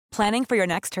Planning for your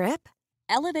next trip?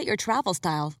 Elevate your travel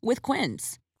style with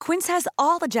Quince. Quince has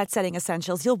all the jet-setting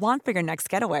essentials you'll want for your next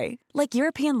getaway, like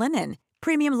European linen,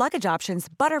 premium luggage options,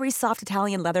 buttery soft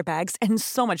Italian leather bags, and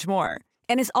so much more.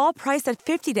 And is all priced at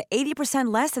 50 to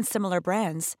 80% less than similar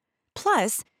brands.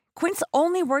 Plus, Quince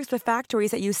only works with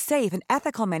factories that use safe and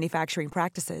ethical manufacturing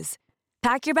practices.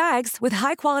 Pack your bags with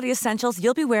high-quality essentials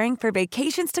you'll be wearing for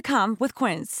vacations to come with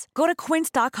Quince. Go to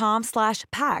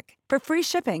quince.com/pack for free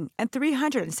shipping and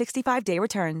 365-day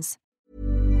returns.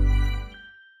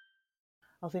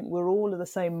 I think we're all of the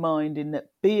same mind in that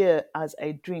beer as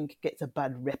a drink gets a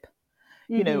bad rep.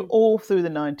 You know, all through the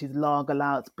 90s, lager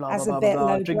louts, blah, As blah, a blah, bit blah,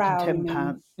 blah, lowbrow, drinking you £10.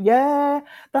 mean? Yeah,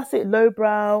 that's it,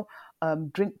 lowbrow.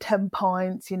 Drink 10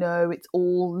 pints, you know, it's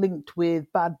all linked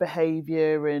with bad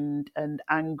behaviour and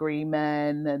angry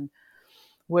men. And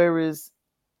whereas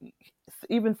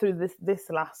even through this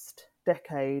last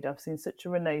decade, I've seen such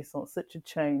a renaissance, such a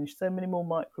change, so many more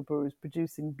microbreweries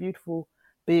producing beautiful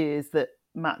beers that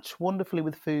match wonderfully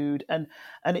with food. And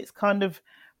it's kind of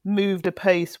moved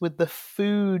apace with the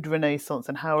food renaissance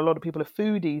and how a lot of people are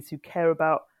foodies who care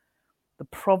about the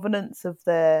provenance of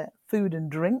their food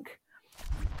and drink.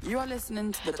 You are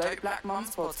listening to the Dope Black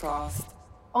Mums podcast.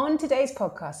 On today's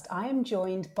podcast, I am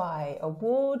joined by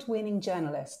award-winning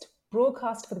journalist,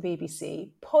 broadcaster for the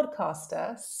BBC,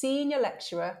 podcaster, senior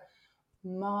lecturer,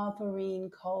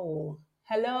 Marverine Cole.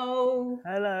 Hello.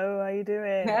 Hello, how you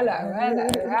doing? Hello.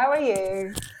 How are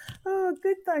you? Oh,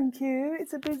 good, thank you.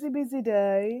 It's a busy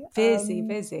day.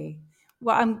 Busy.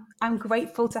 Well, I'm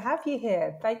grateful to have you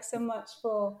here. Thanks so much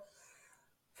for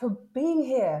being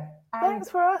here. And thanks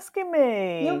for asking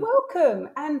me. you're welcome.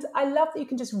 And I love that you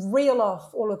can just reel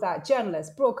off all of that.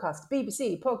 Journalist, broadcaster,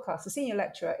 BBC, podcaster, senior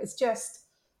lecturer. It's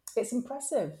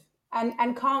impressive.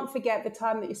 And can't forget the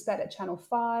time that you spent at Channel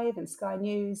 5 and Sky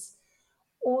News.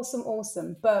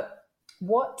 Awesome. But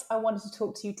what I wanted to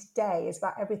talk to you today is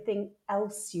about everything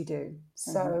else you do.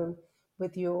 So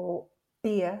with your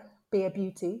beer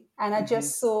beauty. And I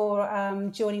just saw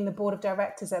joining the board of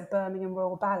directors at Birmingham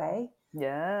Royal Ballet.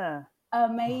 Yeah.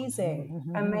 Amazing.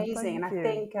 And I you.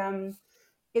 think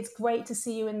it's great to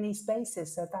see you in these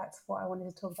spaces. So that's what I wanted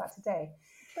to talk about today.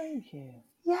 Thank you.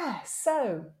 Yeah.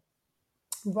 So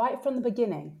right from the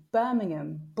beginning,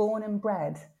 Birmingham, born and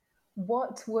bred.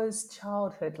 What was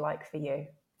childhood like for you?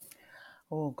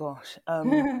 Oh gosh.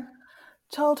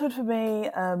 Childhood for me,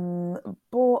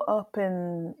 brought up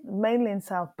mainly in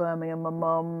South Birmingham. My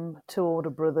mum, 2 older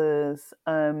brothers.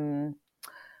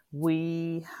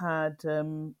 We had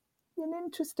an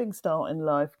interesting start in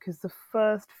life because the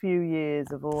first few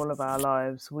years of all of our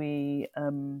lives, we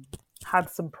had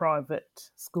some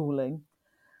private schooling.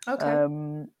 Okay.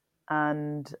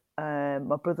 And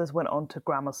my brothers went on to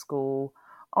grammar school.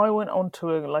 I went on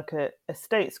to a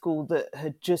state school that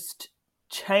had just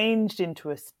changed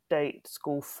into a state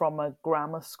school from a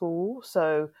grammar school.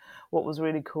 So what was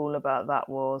really cool about that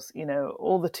was, you know,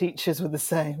 all the teachers were the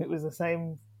same. It was the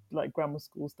same like grammar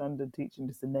school standard teaching,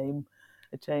 just the name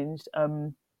had changed.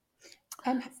 And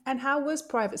how was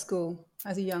private school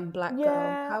as a young black girl?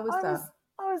 How was that?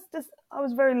 I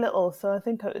was very little, so I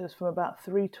think it was from about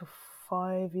 3 to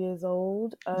 5 years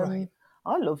old. Right.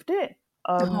 I loved it.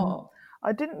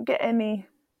 I didn't get any.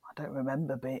 I don't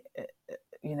remember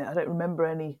I don't remember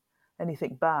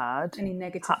anything bad. Any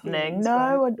negative happening? feelings,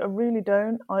 No, right? I really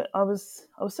don't. I was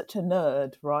such a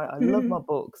nerd, right? I love my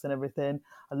books and everything.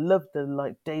 I loved the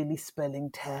like daily spelling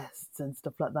tests and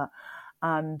stuff like that.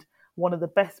 And one of the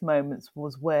best moments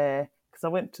was because I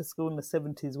went to school in the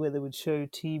 70s where they would show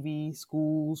TV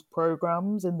schools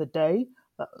programs in the day.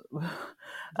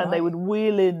 And they would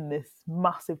wheel in this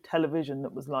massive television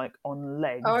that was like on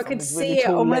legs. Oh, I could these see really it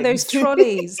tall on one of those legs.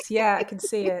 trolleys. Yeah, I can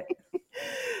see it.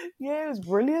 Yeah, it was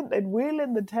brilliant. They'd wheel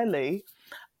in the telly,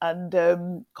 and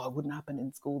God, it wouldn't happen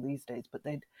in school these days. But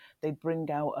they'd bring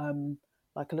out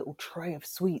like a little tray of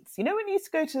sweets. You know when you used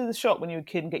to go to the shop when you were a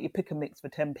kid and get your pick and mix for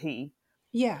 10p.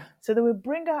 Yeah. So they would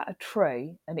bring out a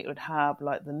tray, and it would have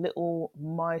like the little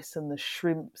mice and the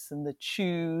shrimps and the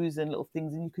chews and little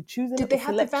things, and you could choose a Did little they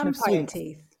have the selection of vampire sweets.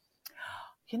 teeth?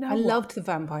 You know, I loved the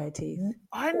vampire teeth.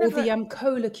 I Or never. the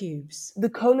cola cubes. The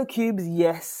cola cubes,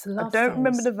 yes. Love I don't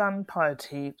remember those. the vampire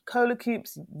teeth. Cola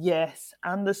cubes, yes.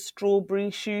 And the strawberry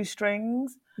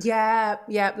shoestrings. Yeah,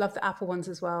 love the apple ones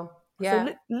as well. Yeah.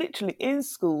 So literally in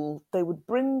school, they would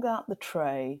bring out the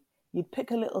tray. You'd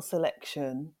pick a little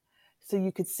selection. So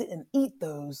you could sit and eat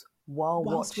those while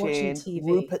Whilst watching watching TV.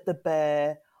 Rupert the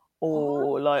Bear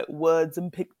or like Words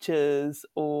and Pictures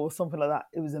or something like that.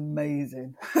 It was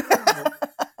amazing.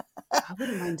 I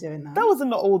wouldn't mind doing that. That was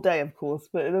not all day, of course,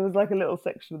 but there was like a little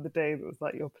section of the day that was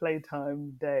like your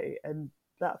playtime day. And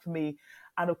that for me,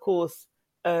 And of course,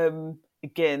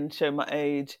 again, show my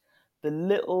age, the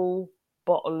little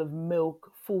bottle of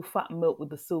milk, full fat milk with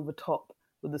the silver top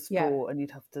with a straw, and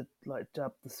you'd have to like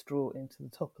jab the straw into the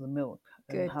top of the milk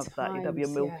and Good have that. You'd have your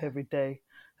times, milk yeah. every day.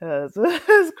 So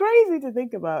it's crazy to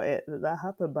think about it that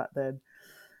happened back then.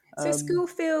 So school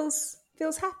feels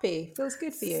happy, feels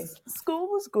good for you. School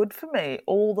was good for me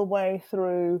all the way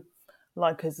through,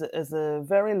 like as a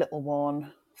very little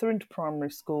one, through into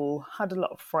primary school, had a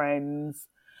lot of friends.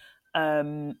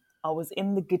 I was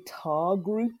in the guitar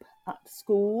group at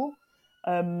school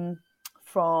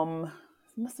from,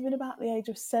 must have been about the age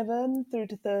of 7 through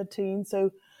to 13.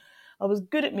 So I was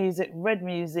good at music, read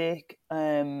music.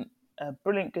 A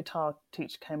brilliant guitar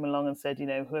teacher came along and said,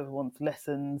 whoever wants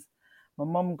lessons. My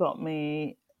mum got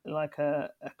me like a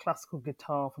classical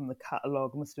guitar from the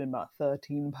catalogue, must have been about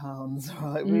 £13,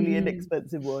 right? Really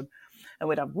inexpensive one. And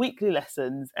we'd have weekly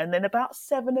lessons. And then about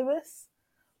 7 of us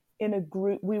in a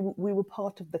group, we were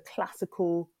part of the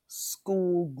classical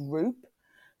school group.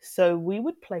 So we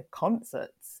would play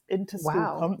concerts,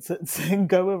 inter-school concerts, and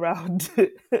go around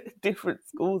to different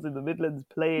schools in the Midlands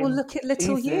playing. Well, look at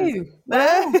little pieces. you.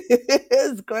 Wow.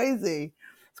 It's crazy.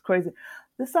 It's crazy.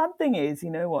 The sad thing is,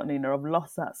 you know what, Nina, I've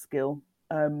lost that skill.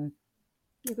 Your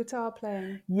guitar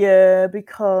playing. Yeah,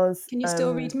 because... Can you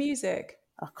still read music?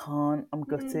 I can't. I'm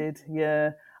gutted.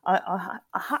 Yeah. I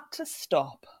had to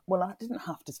stop. Well, I didn't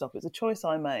have to stop. It was a choice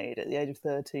I made at the age of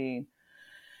 13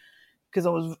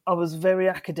 because I was very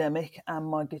academic, and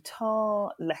my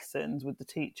guitar lessons with the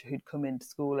teacher who'd come into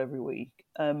school every week,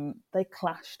 they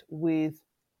clashed with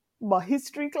my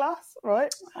history class,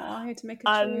 right? Oh, I had to make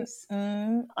a choice.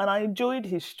 And I enjoyed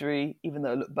history, even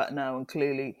though I look back now and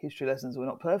clearly history lessons were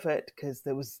not perfect because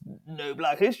there was no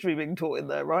Black history being taught in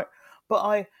there, right?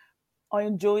 But I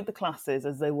enjoyed the classes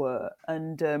as they were,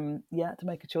 and I had to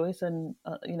make a choice. And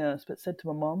I said to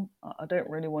my mum, I don't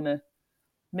really want to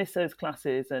miss those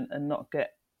classes and not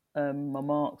get my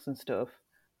marks and stuff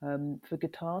for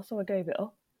guitar, so I gave it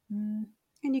up.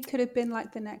 And you could have been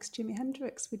like the next Jimi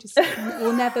Hendrix.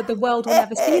 The world will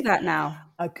never see that now.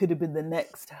 I could have been the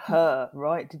next her,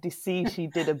 right? Did you see she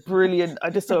did a brilliant? I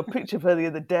just saw a picture of her the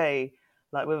other day,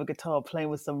 like with a guitar playing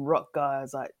with some rock guy. I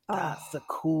was like, that's the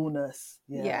coolness.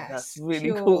 Yeah, yes, that's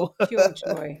really cool. Pure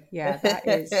joy. Yeah, that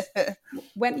is.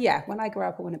 When I grow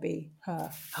up, I want to be her.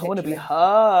 I want to be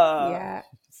her. Yeah.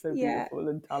 So beautiful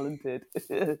and talented.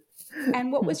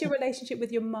 And what was your relationship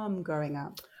with your mum growing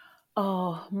up?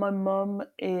 Oh, my mum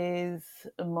is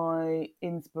my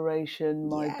inspiration,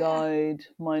 my guide,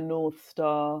 my North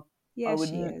Star. Yeah,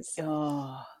 she is.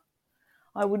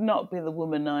 I would not be the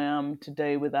woman I am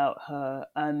today without her.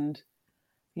 And,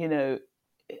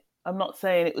 I'm not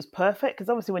saying it was perfect, because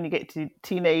obviously when you get to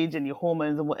teenage and your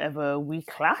hormones and whatever, we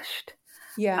clashed.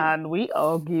 Yeah. And we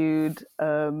argued.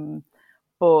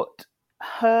 But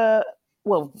her,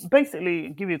 well, basically,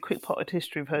 give you a quick potted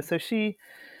history of her. So she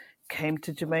came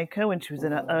to Jamaica when she was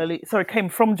in her came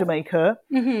from Jamaica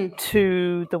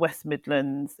to the West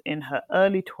Midlands in her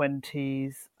early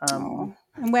 20s. And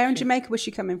where in Jamaica was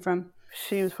she coming from?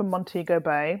 She was from Montego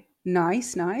Bay.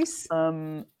 Nice.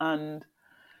 And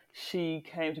she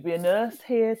came to be a nurse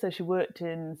here, so she worked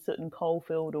in Sutton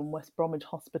Coldfield and West Bromwich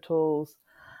hospitals.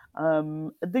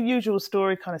 The usual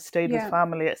story, kind of stayed with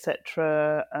family,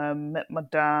 etc. Met my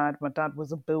dad. My dad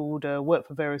was a builder, worked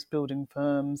for various building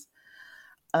firms.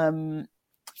 And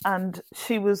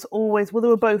she was always, they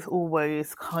were both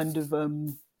always kind of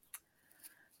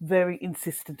very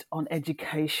insistent on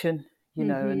education,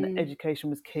 and education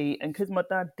was key. And because my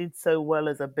dad did so well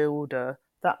as a builder,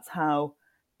 that's how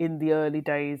in the early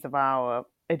days of our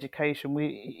education,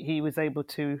 he was able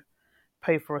to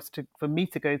pay for me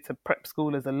to go to prep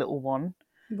school as a little one.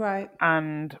 Right.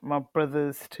 And my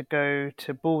brothers to go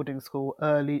to boarding school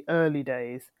early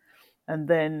days. And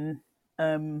then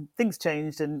things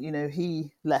changed and,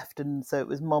 he left. And so it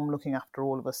was mum looking after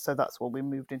all of us. So that's when we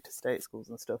moved into state schools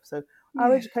and stuff. So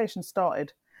our education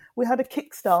started. We had a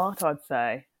kickstart, I'd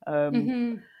say,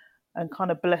 and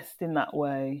kind of blessed in that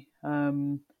way.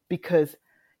 Because,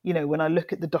 when I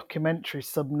look at the documentary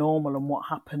Subnormal and what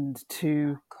happened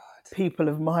to people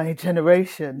of my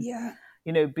generation,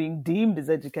 being deemed as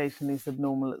educationally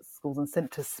subnormal at schools and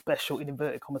sent to special, in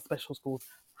inverted commas, special schools,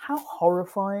 how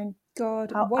horrifying.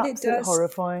 God, how what it does,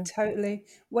 horrifying. Totally.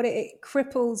 What it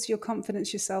cripples your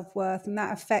confidence, your self-worth, and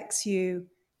that affects you.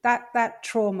 That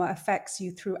trauma affects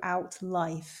you throughout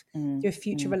life, your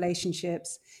future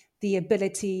relationships, the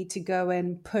ability to go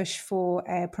and push for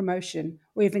a promotion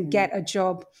or even get a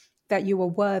job that you were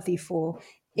worthy for.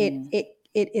 It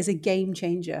is a game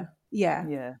changer.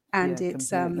 Yeah. And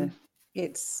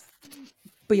it's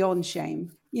beyond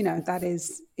shame.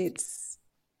 It's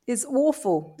is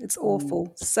awful. It's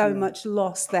awful. So much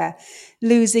loss there.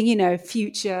 Losing,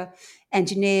 future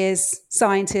engineers,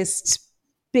 scientists,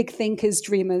 big thinkers,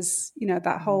 dreamers,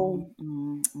 that whole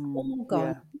all gone.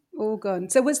 Yeah. All gone.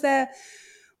 So was there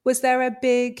a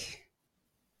big,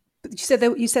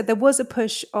 you said there was a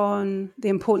push on the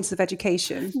importance of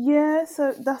education. Yeah,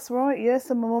 so that's right. Yeah,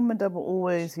 so my mum and dad were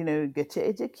always, get your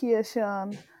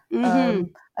education.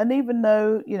 And even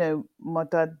though, my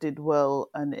dad did well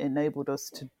and enabled us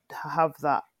to have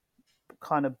that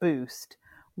kind of boost,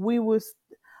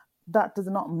 that does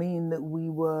not mean that we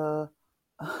were,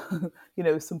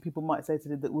 some people might say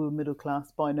today that we were middle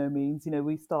class. By no means.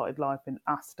 We started life in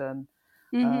Aston,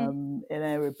 an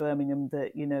area of Birmingham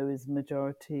that, is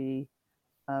majority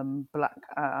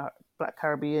Black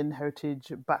Caribbean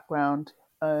heritage background.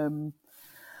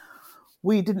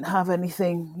 We didn't have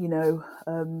anything,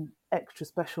 extra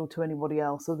special to anybody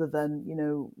else other than,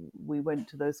 we went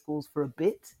to those schools for a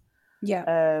bit.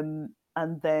 Yeah.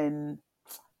 And then,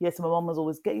 yes, my mum was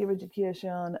always get your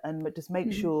education and just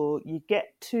make sure you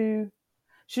get to.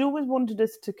 She always wanted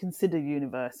us to consider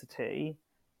university,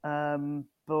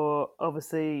 but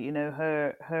obviously,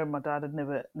 her and my dad had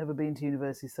never been to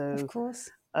university, so of course.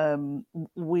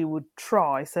 We would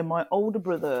try. So my older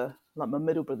brother, like my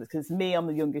middle brother, because me, I'm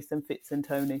the youngest, and Fitz and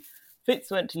Tony.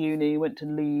 Fitz went to uni, went to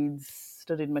Leeds,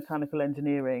 studied mechanical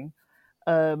engineering.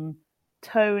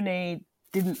 Tony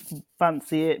didn't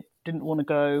fancy it, didn't want to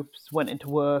go, just went into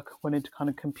work, went into kind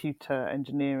of computer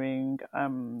engineering,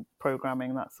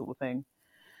 programming, that sort of thing.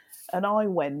 And I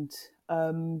went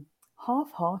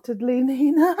half-heartedly,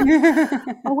 Nina.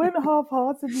 I went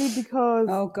half-heartedly because...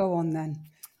 Oh, go on then.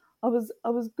 I was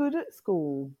good at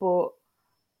school, but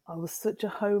I was such a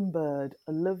home bird.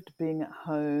 I loved being at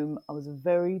home. I was a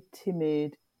very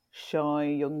timid, shy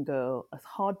young girl. It's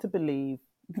hard to believe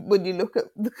when you look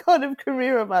at the kind of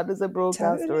career I've had as a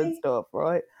broadcaster and stuff,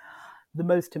 right?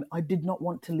 I did not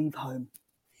want to leave home.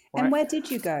 Right? And where did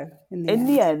you go in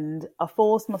the end? I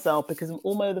forced myself because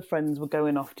all my other friends were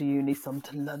going off to uni, some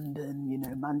to London,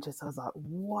 Manchester. I was like,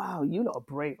 wow, you lot are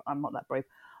brave. I'm not that brave.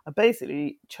 I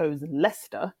basically chose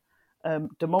Leicester,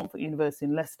 De Montfort University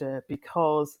in Leicester,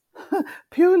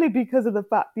 purely because of the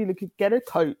fact you could get a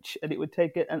coach and it would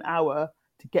take it an hour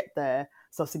to get there.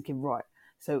 So I was thinking, right,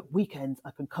 so weekends,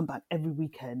 I can come back every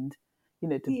weekend,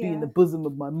 to be in the bosom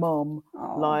of my mom.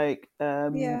 And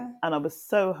I was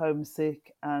so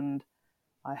homesick and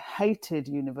I hated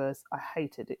university.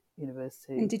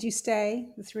 And did you stay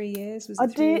the 3 years? Was it I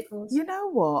 3 year did. course? You know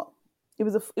what? It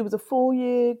was a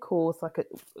 4-year course.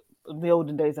 In the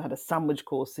olden days, I had a sandwich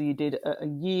course. So you did a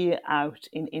year out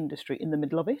in industry in the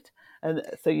middle of it. And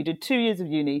so you did 2 years of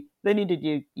uni, then you did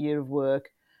your year of work,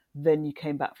 then you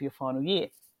came back for your final year.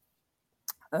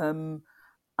 When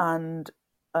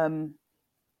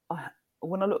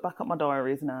I look back at my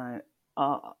diaries now,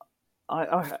 I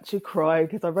actually cry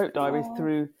because I wrote diaries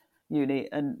through uni,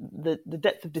 and the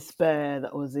depth of despair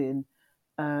that I was in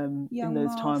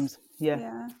those times.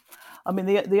 Yeah. I mean,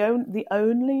 the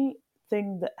only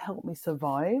thing that helped me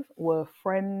survive were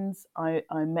friends I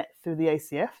met through the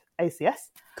ACS,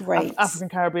 Great. African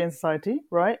Caribbean Society,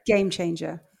 right? Game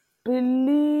changer.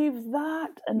 Believe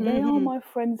that, and they are my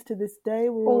friends to this day.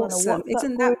 We're all on a WhatsApp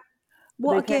Isn't group. that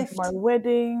what They a came gift? to my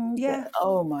wedding. Yeah.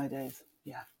 Oh my days.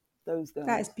 Yeah, those girls.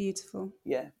 That is beautiful.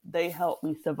 Yeah, they helped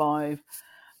me survive.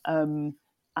 And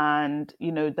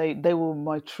they were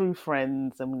my true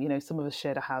friends, and some of us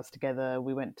shared a house together.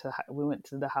 We went to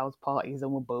the house parties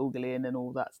and were bogling and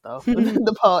all that stuff.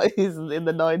 The parties in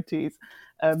the 90s.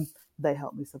 They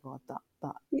helped me survive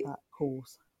that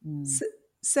course.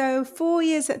 So 4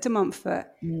 years at De Montfort.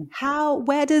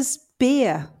 Where does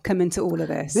beer come into all of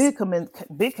this? Beer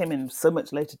came in so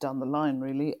much later down the line,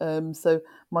 really. So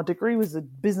my degree was a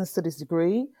business studies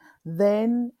degree.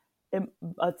 Then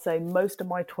I'd say most of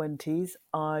my 20s,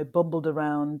 I bumbled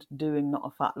around doing Not a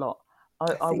Fat Lot.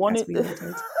 I wanted.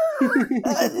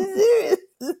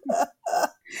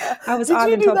 I was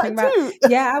island hopping around.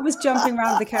 Yeah, I was jumping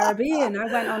around the Caribbean. I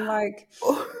went on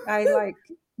I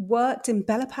worked in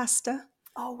Bella Pasta.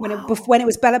 Oh, wow. When it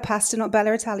was Bella Pasta, not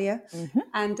Bella Italia,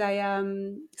 and I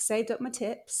saved up my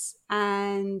tips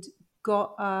and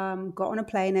got on a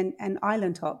plane and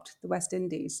island hopped the West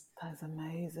Indies. That's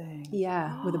amazing.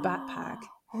 Yeah, with a backpack.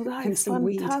 Oh, that and is some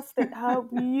fantastic! Weed. How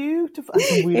beautiful!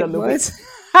 It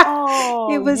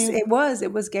was.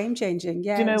 It was game changing.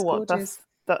 Yeah. Do you know what? Gorgeous.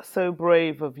 That's so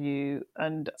brave of you,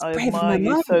 and I brave admire of my you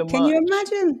mum. so much. Can you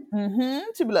imagine?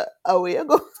 She'd be like, "Oh, yeah,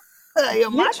 go."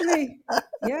 Literally,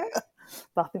 yeah.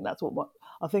 I think that's what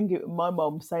my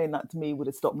mom saying that to me would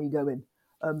have stopped me going.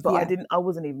 But I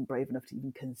wasn't even brave enough to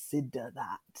even consider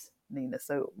that. Nina.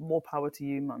 So more power to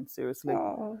you, man. Seriously.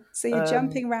 Oh, so you're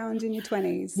jumping around in your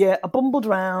 20s. Yeah, I bumbled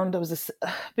around.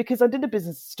 Because I did a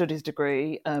business studies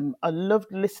degree. I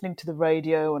loved listening to the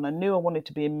radio, and I knew I wanted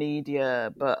to be in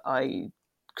media, but I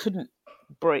couldn't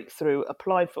break through.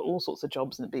 Applied for all sorts of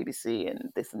jobs in the BBC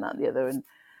and this and that and the other, and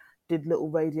did little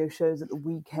radio shows at the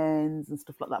weekends and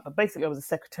stuff like that. But basically, I was a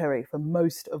secretary for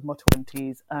most of my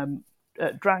 20s.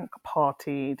 Drank,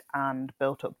 partied, and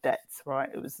built up debts. Right,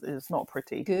 it was not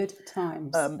pretty. Good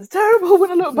times. It's terrible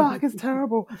when I look back. It's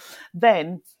terrible.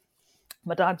 Then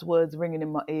my dad's words ringing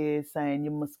in my ears saying,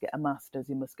 "You must get a master's.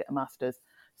 You must get a master's."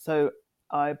 So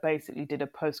I basically did a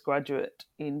postgraduate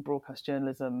in broadcast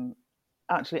journalism,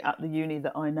 actually at the uni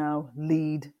that I now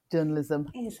lead journalism.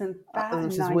 Isn't that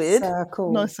Which a is weird.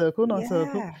 Nice circle.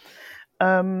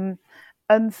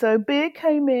 And so beer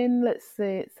came in, let's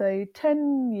say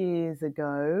 10 years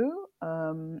ago.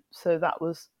 So that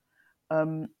was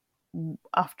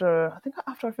after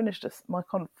I finished my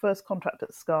first contract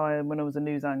at Sky, and when I was a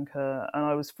news anchor, and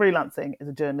I was freelancing as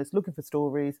a journalist looking for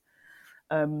stories.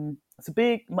 So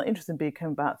my interest in beer came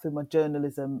about through my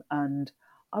journalism, and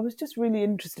I was just really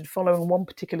interested following one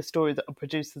particular story that I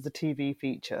produced as a TV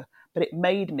feature, but it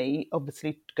made me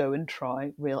obviously go and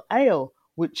try real ale,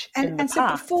 which so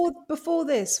before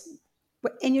this,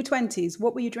 in your 20s,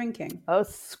 what were you drinking? Oh,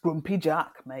 Scrumpy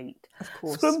Jack, mate. Of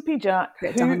course. Scrumpy Jack,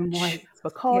 Hooch,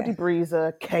 Bacardi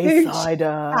Breezer,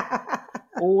 K-Cider,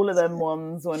 all of them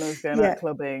ones when I was going out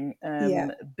clubbing.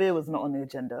 Beer was not on the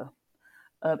agenda.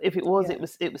 If it was, it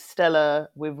was Stella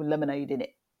with lemonade in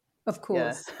it. Of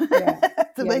course.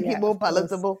 To make it more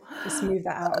palatable. To smooth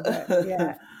that out a bit,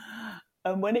 yeah.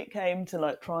 And when it came to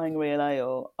like trying real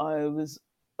ale, I was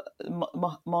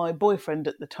my boyfriend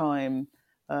at the time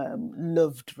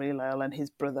loved real ale, and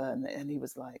his brother, and he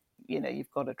was like,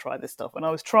 you've got to try this stuff. And I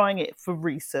was trying it for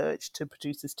research to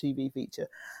produce this TV feature,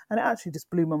 and it actually just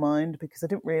blew my mind because I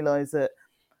didn't realise that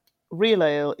real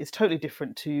ale is totally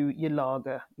different to your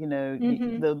lager.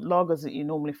 The lagers that you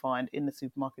normally find in the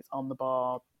supermarkets on the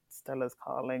bar, Stella's,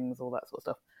 Carling's, all that sort of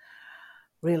stuff.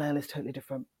 Real ale is totally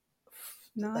different.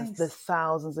 Nice. There's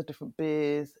thousands of different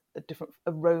beers, different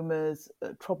aromas,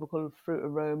 tropical fruit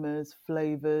aromas,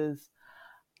 flavours.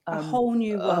 A whole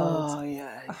new world. Oh,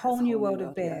 yeah. A whole new world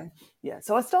of beer. Yeah.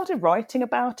 So I started writing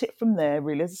about it from there,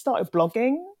 really. I started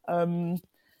blogging and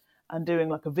doing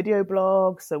like a video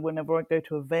blog. So whenever I go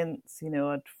to events,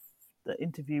 I'd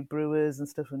interview brewers and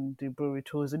stuff and do brewery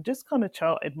tours, and just kind of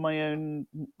charted my own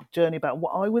journey about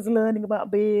what I was learning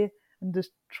about beer and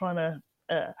just trying to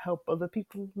help other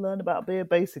people learn about beer,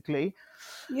 basically.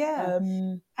 Yeah.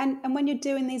 And when you're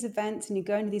doing these events and you're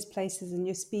going to these places and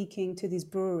you're speaking to these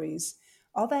breweries,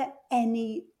 are there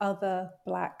any other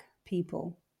Black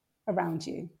people around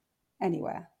you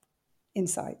anywhere in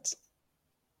sight?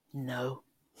 No.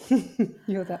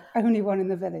 You're the only one in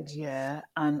the village. Yeah,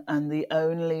 and the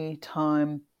only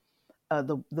time,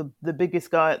 the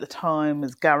biggest guy at the time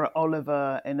was Garrett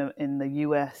Oliver in the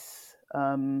US,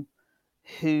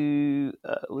 who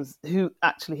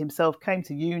actually himself came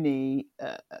to uni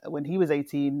when he was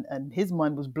 18, and his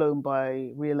mind was blown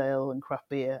by real ale and craft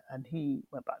beer, and he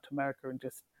went back to America and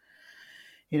just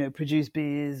produced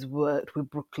beers, worked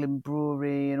with Brooklyn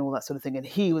Brewery and all that sort of thing, and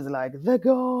he was like the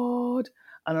god.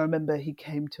 And I remember he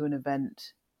came to an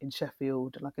event in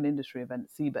Sheffield, like an industry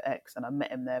event, Ciba X, and I met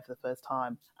him there for the first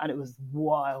time, and it was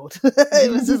wild.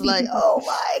 It was just like, oh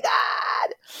my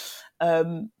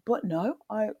God. But no,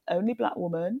 only Black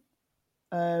woman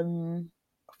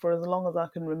for as long as I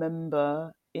can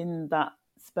remember in that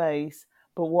space.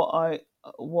 But what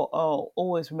I'll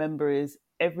always remember is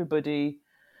everybody,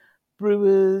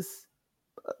 brewers,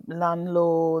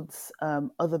 landlords,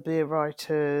 other beer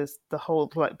writers, the whole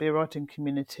beer writing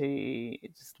community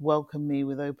just welcomed me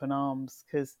with open arms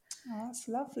because that's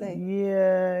lovely.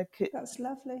 Yeah, that's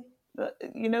lovely.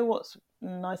 You know what's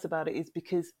nice about it is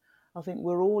because I think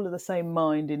we're all of the same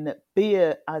mind in that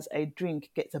beer as a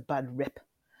drink gets a bad rep.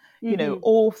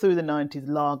 All through the 90s,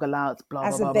 lager louts,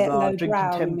 blah blah blah blah,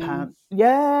 drinking £10.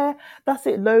 Yeah, that's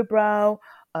it, lowbrow.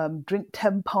 Drink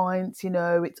 10 pints,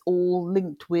 it's all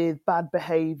linked with bad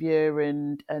behaviour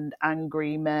and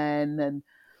angry men. And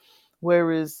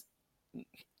whereas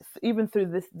even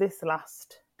through this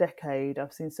last decade,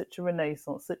 I've seen such a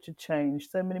renaissance, such a change,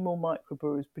 so many more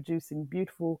microbrewers producing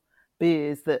beautiful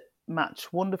beers that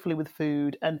match wonderfully with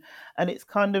food. And it's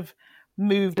kind of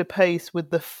moved apace with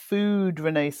the food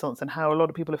renaissance and how a lot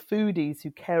of people are foodies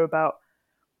who care about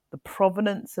the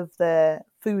provenance of their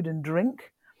food and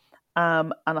drink.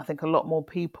 And I think a lot more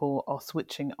people are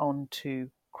switching on to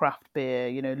craft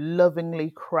beer,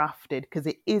 lovingly crafted, because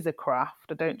it is a craft.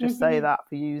 I don't just say that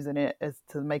for using it as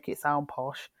to make it sound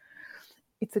posh.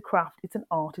 it's a craft, it's an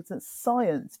art, it's a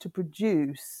science to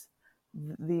produce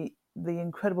the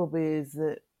incredible beers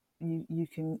that you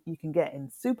can get in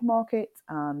supermarkets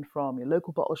and from your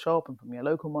local bottle shop and from your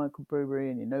local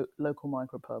microbrewery and your local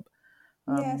micropub.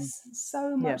 Yes,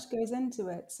 so much goes into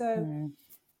it. So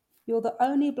you're the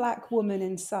only Black woman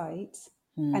in sight,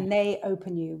 and they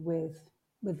open you with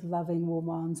loving warm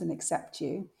arms and accept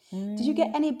you. Did you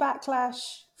get any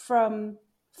backlash from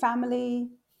family,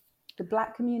 the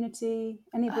Black community?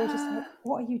 Anybody just like,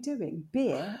 what are you doing?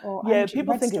 Beer or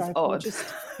people think it's odd.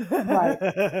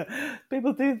 Right.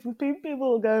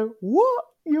 People go, what?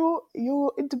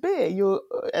 You're into beer?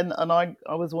 And I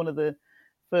was one of the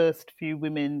first few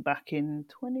women back in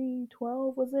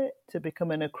 2012, was it, to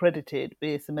become an accredited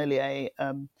beer sommelier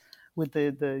with the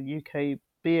UK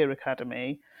Beer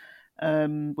Academy.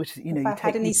 Which is, if I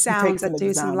had any sounds, I'd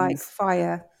do some like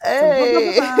fire.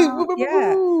 Hey!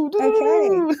 Yeah.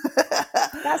 Okay.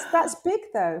 That's big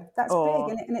though. That's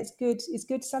big, and it's good. It's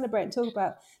good to celebrate and talk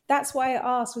about. That's why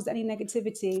I asked: was there any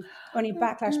negativity or any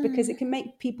backlash? Because it can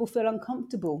make people feel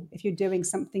uncomfortable if you're doing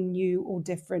something new or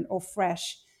different or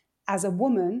fresh. As a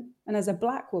woman and as a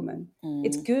Black woman,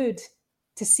 it's good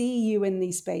to see you in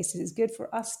these spaces. It's good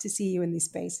for us to see you in these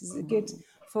spaces. It's good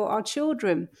for our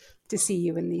children to see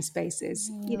you in these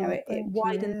spaces. It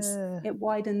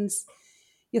widens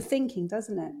your thinking,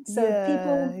 doesn't it? So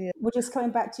people were just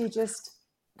coming back to you. Just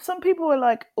some people were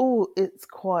like, oh, it's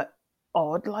quite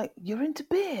odd, like, you're into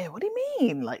beer, what do you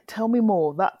mean, like, tell me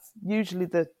more. That's usually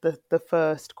the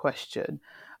first question.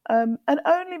 And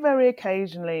only very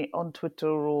occasionally on Twitter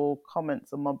or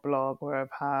comments on my blog where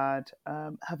I've had,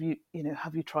 have you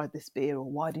tried this beer, or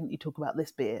why didn't you talk about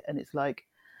this beer? And it's like,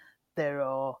 there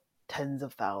are tens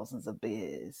of thousands of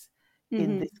beers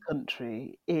in this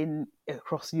country,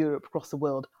 across Europe, across the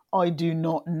world. I do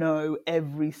not know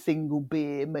every single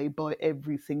beer made by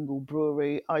every single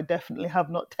brewery. I definitely have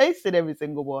not tasted every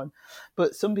single one.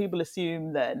 But some people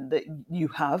assume then that you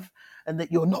have, and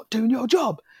that you're not doing your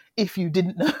job if you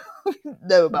didn't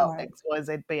know about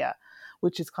XYZ beer,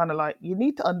 which is kind of like, you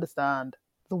need to understand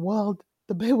the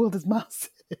beer world is massive.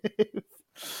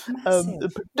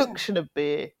 The production of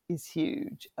beer is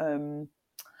huge. And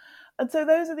so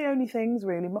those are the only things,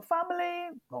 really. My family,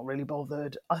 not really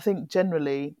bothered. I think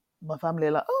generally my family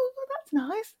are like, oh, well, that's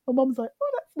nice. My mum's like,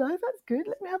 oh, that's nice, that's good.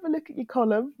 Let me have a look at your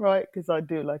column, right? Because I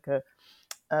do like a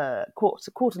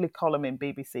quarterly column in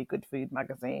BBC Good Food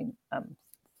magazine,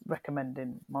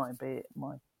 recommending my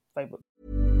favourite.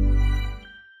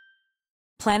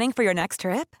 Planning for your next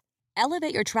trip?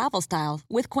 Elevate your travel style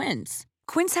with Quince.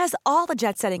 Quince has all the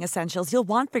jet-setting essentials you'll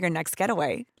want for your next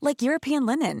getaway, like European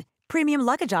linen, premium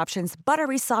luggage options,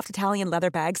 buttery soft Italian leather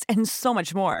bags, and so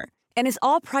much more. And is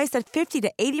all priced at 50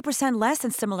 to 80% less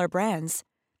than similar brands.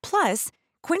 Plus,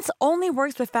 Quince only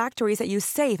works with factories that use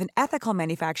safe and ethical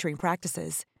manufacturing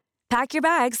practices. Pack your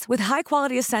bags with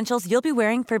high-quality essentials you'll be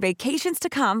wearing for vacations to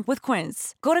come with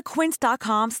Quince. Go to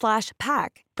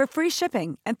quince.com/pack for free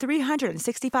shipping and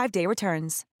 365-day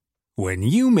returns. When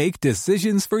you make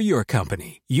decisions for your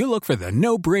company, you look for the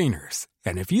no-brainers.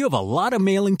 And if you have a lot of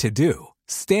mailing to do,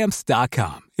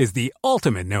 Stamps.com is the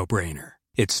ultimate no-brainer.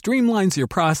 It streamlines your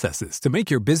processes to make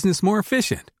your business more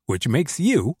efficient, which makes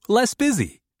you less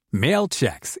busy. Mail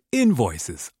checks,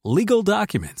 invoices, legal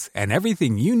documents, and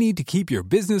everything you need to keep your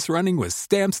business running with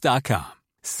Stamps.com.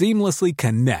 Seamlessly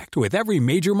connect with every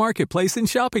major marketplace and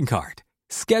shopping cart.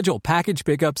 Schedule package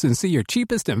pickups and see your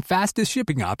cheapest and fastest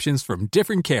shipping options from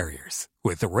different carriers,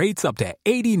 with rates up to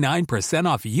 89%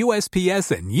 off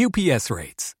USPS and UPS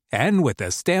rates. And with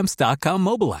the Stamps.com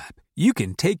mobile app, you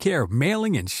can take care of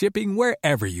mailing and shipping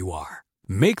wherever you are.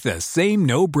 Make the same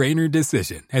no-brainer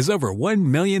decision as over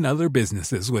 1 million other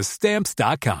businesses with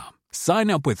Stamps.com.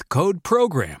 Sign up with code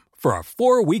PROGRAM for a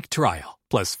 4-week trial,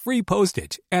 plus free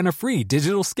postage and a free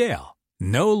digital scale.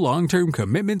 No long-term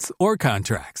commitments or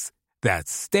contracts.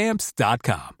 That's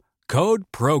Stamps.com. Code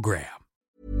PROGRAM.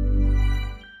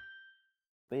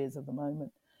 Beers at the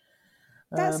moment.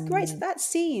 That's great. So that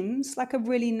seems like a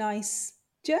really nice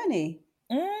journey.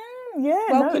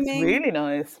 It's really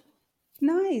nice.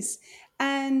 Nice.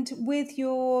 And with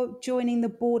your joining the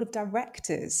board of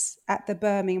directors at the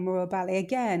Birmingham Royal Ballet,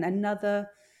 again, another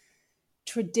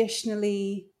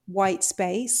traditionally white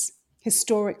space,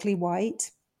 historically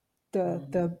white,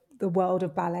 the world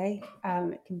of ballet.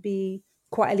 It can be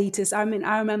quite elitist. I mean,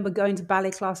 I remember going to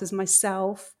ballet classes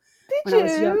myself when I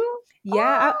was young.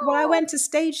 Yeah, I went to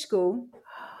stage school,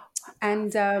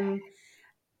 and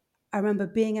I remember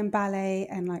being in ballet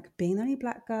and like being the only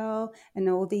black girl, and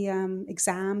all the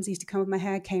exams used to come with my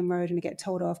hair cane road and I get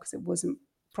told off because it wasn't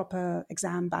proper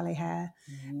exam ballet hair,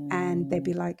 and they'd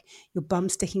be like, your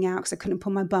bum's sticking out because I couldn't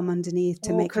pull my bum underneath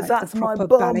to make 'cause like that's the my proper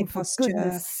bum, ballet for posture.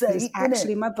 goodness But it's sake, innit?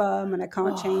 actually my bum, and I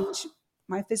can't change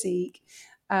my physique.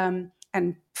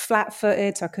 And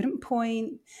flat-footed, so I couldn't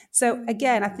point. So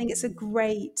again, I think it's a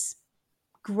great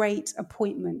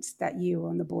appointment that you were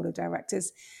on the board of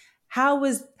directors. How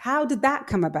did that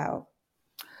come about?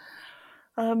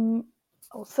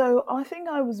 So I think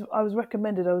I was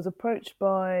recommended. I was approached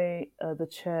by the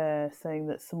chair saying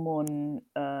that someone,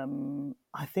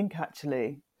 I think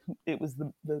actually it was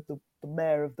the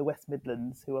mayor of the West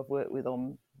Midlands, who I've worked with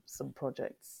on some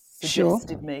projects,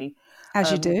 suggested me, as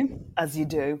you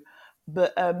do.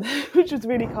 But which was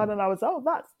really kind, and I was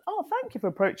thank you for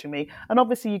approaching me. And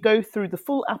obviously you go through the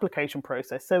full application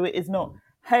process, so it is not,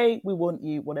 hey, we want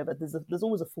you, whatever. There's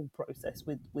always a full process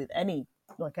with any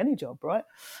job, right?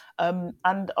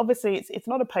 And obviously it's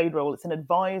not a paid role; it's an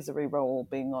advisory role,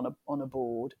 being on a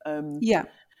board.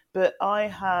 But I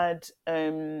had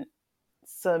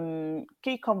some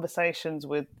key conversations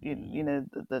with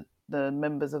the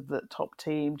members of the top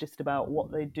team just about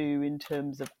what they do in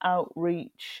terms of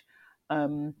outreach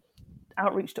to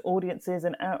audiences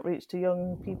and outreach to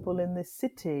young people in this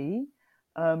city,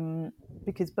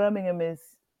 because Birmingham is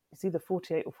either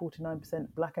 48 or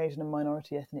 49% Black, Asian and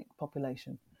minority ethnic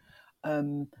population.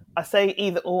 I say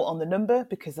either or on the number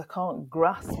because I can't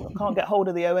get hold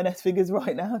of the ONS figures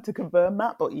right now to confirm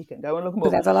that, but you can go and look them up.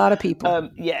 But there's a lot of people.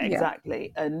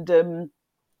 Exactly.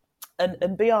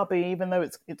 And BRB, even though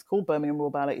it's called Birmingham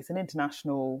Royal Ballet, it's an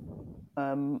international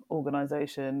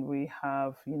organisation. We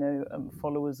have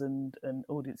followers and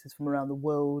audiences from around the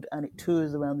world, and it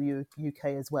tours around the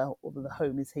UK as well, although the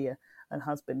home is here and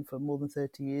has been for more than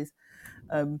 30 years.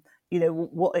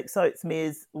 What excites me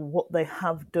is what they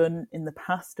have done in the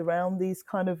past around these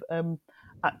kind of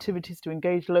activities to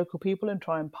engage local people and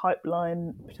try and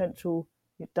pipeline potential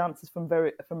dancers from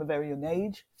a very young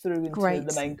age through into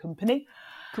the main company.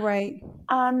 Great.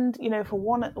 And for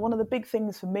one of the big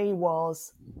things for me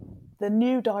was the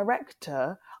new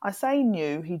director. I say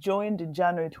new, he joined in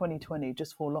January 2020,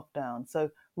 just for lockdown. So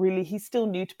really, he's still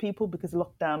new to people because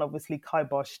lockdown obviously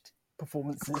kiboshed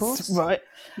performances, of course. Right?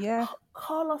 Yeah.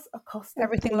 Carlos Acosta.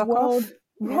 Everything lock off.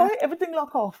 Right? Yeah. Everything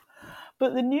lock off.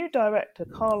 But the new director,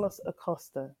 Carlos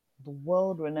Acosta, the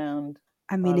world-renowned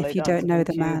if you don't know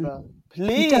the man,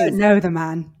 please. You don't know the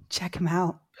man, check him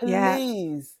out.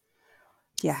 Please.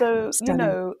 Yeah. So,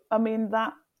 stunning.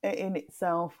 that in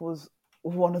itself was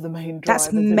one of the main drivers.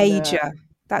 That's major.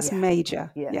 That's major.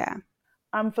 Yeah.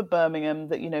 And for Birmingham,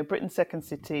 that, Britain's second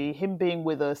city, him being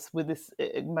with us with this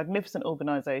magnificent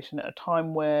organisation at a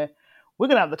time where we're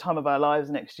going to have the time of our lives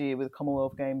next year with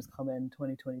Commonwealth Games coming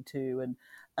 2022.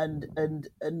 And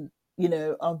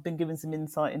I've been given some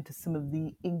insight into some of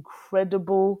the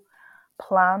incredible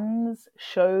plans,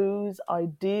 shows,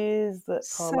 ideas that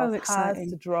Carlos has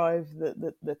to drive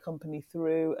the company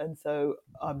through. And so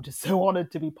I'm just so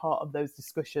honoured to be part of those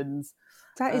discussions.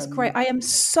 That is great. I am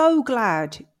so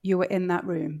glad you were in that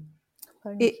room.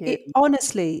 Thank you. It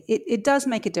honestly, it does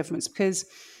make a difference, because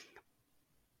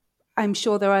I'm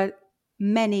sure there are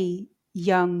many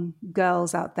young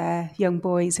girls out there, young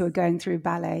boys who are going through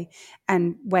ballet.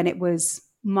 And when it was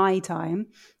my time,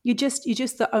 you're just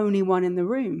the only one in the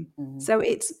room. Mm-hmm. So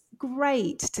it's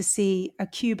great to see a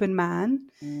Cuban man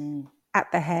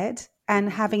at the head and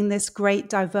having this great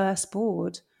diverse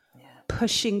board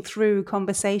pushing through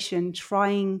conversation,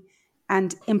 trying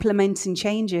and implementing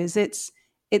changes. It's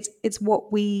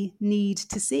what we need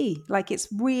to see. Like, it's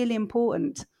really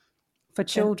important for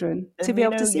children to be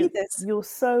able to see this. You're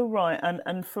so right.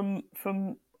 And from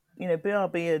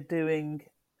BRB are doing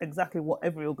exactly what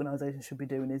every organisation should be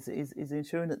doing, is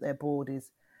ensuring that their board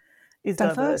is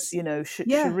diverse.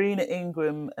 Sharina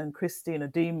Ingram and Christina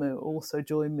Demu also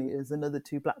joined me as another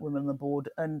two Black women on the board,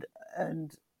 and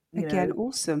again,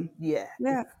 awesome. Yeah.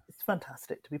 It's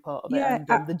fantastic to be part of it,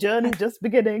 and the journey's just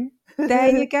beginning. There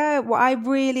you go. Well, I'm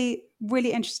really,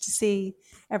 really interested to see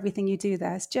everything you do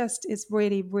there. It's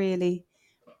really, really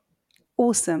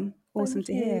awesome. Awesome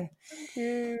to hear. Thank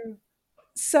you.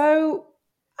 So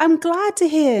I'm glad to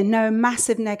hear no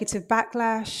massive negative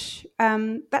backlash.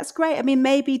 That's great.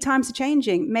 Maybe times are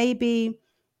changing. Maybe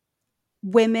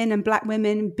women and Black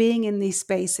women being in these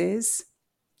spaces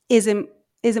isn't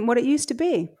what it used to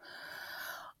be.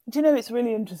 Do you know, it's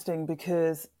really interesting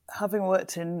because having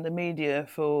worked in the media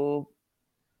for,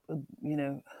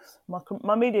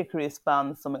 my media career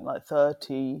spans something like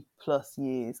 30 plus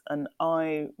years. And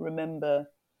I remember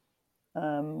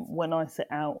when I set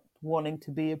out wanting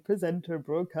to be a presenter, a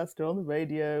broadcaster on the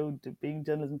radio, being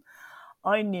journalism,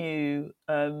 I knew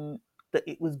that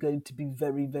it was going to be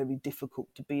very, very difficult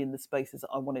to be in the spaces that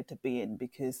I wanted to be in,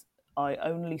 because I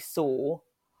saw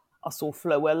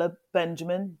Floella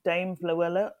Benjamin, Dame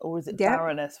Floella, or is it Yeah.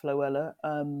 Baroness Floella?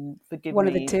 Forgive One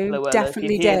of the me, two. Floella, Definitely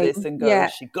if you hear Dame. this and go, Yeah.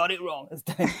 she got it wrong. It's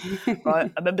Dame.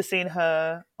 Right? I remember seeing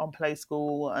her on Play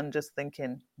School and just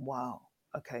thinking, wow,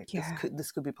 okay, Yeah.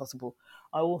 this could be possible.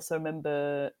 I also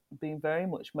remember being very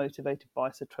much motivated by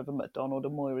Sir Trevor McDonald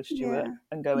and Moira Stewart, Yeah.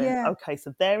 and going, Yeah. okay,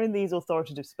 so they're in these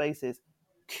authoritative spaces.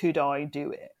 Could I do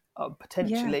it?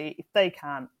 Potentially, if they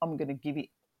can, I'm going to give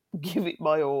it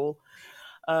my all.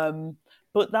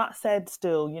 But that said,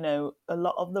 still, you know, a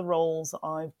lot of the roles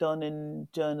I've done in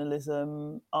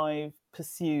journalism, I've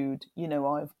pursued. You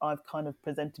know, I've kind of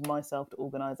presented myself to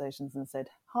organisations and said,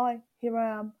 "Hi, here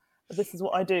I am. This is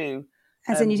what I do."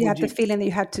 As in, you Would had the feeling that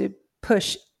you had to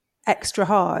push extra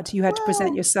hard. You had to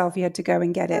present Well, yourself. You had to go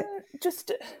and get it.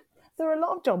 just there are a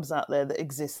lot of jobs out there that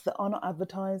exist that are not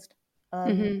advertised.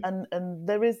 And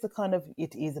there is the kind of,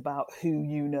 it is about who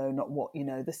you know, not what you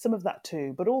know. There's some of that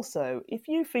too. But also, if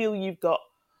you feel you've got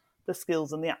the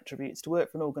skills and the attributes to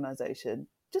work for an organisation,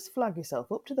 just flag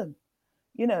yourself up to them.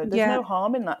 You know, there's Yeah. no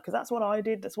harm in that, because that's what I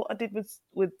did. That's what I did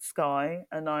with Sky,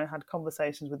 and I had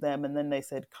conversations with them, and then they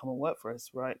said, "Come and work for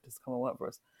us, right? Just come and work for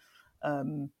us."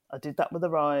 I did that with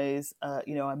Arise.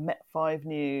 You know, I met 5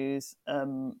 News.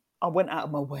 I went out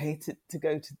of my way to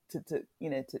go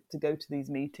to go to these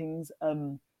meetings.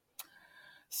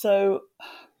 So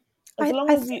as long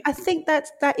as you, I think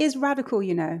that is radical,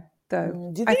 you know,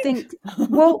 though. do you I think?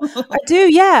 well, I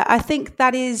do, yeah. I think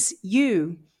that is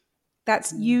you.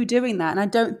 That's you doing that. And I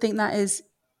don't think that is,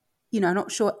 you know, I'm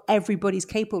not sure everybody's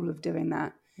capable of doing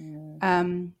that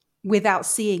without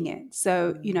seeing it.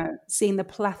 So, you know, seeing the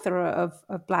plethora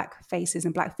of Black faces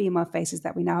and Black female faces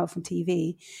that we now have from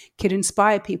TV could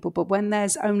inspire people. But when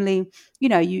there's only, you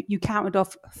know, you counted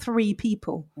off 3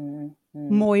 people,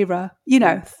 Moira, you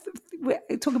know, we're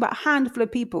talking about a handful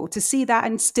of people, to see that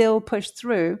and still push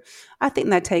through, I think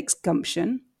that takes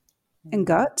gumption and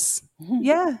guts.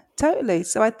 Yeah, totally.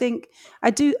 So I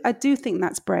do think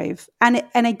that's brave, and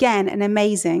again, and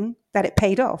amazing that it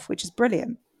paid off, which is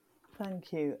brilliant.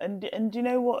 Thank you. And you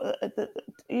know what?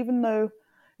 Even though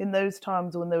in those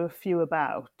times when there were few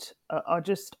about, I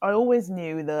always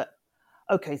knew that,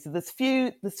 okay, so there's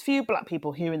few Black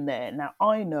people here and there. Now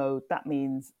I know that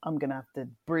means I'm going to have to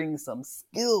bring some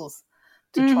skills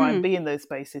to try and be in those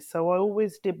spaces. So I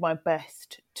always did my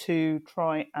best to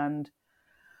try and,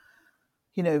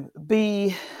 you know,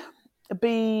 be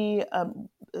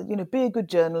a good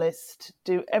journalist,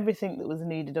 do everything that was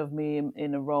needed of me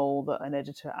in a role that an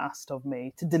editor asked of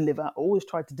me to deliver. I always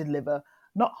tried to deliver,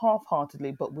 not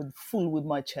half-heartedly, but with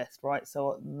my chest, right?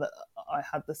 So that I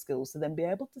had the skills to then be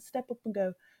able to step up and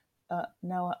go,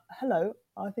 now, hello,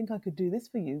 I think I could do this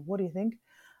for you. What do you think?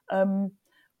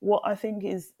 What I think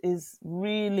is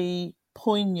really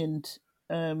poignant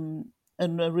and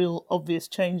a real obvious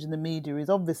change in the media is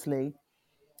obviously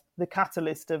the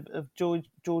catalyst of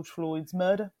George Floyd's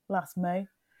murder last May.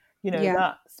 You know,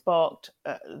 that sparked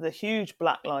the huge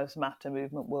Black Lives Matter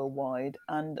movement worldwide.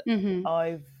 And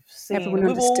I've seen... Everyone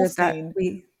understood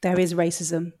that there is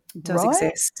racism. It does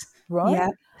exist. Right? Yeah,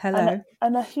 hello.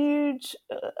 And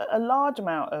a large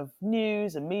amount of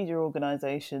news and media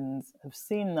organisations have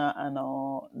seen that and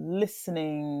are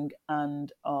listening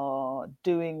and are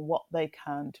doing what they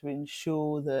can to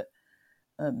ensure that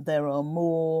there are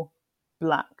more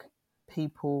Black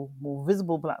people, more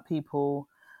visible Black people,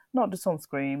 not just on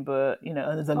screen, but, you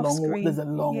know, there's a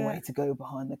long way to go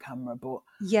behind the camera. But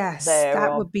yes,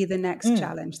 that would be the next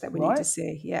challenge that we need to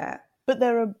see. Yeah, but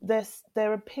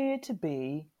there appear to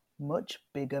be much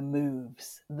bigger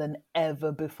moves than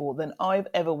ever before, than I've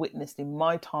ever witnessed in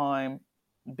my time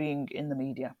being in the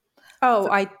media. Oh,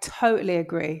 I totally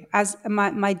agree. As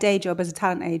my day job as a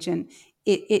talent agent,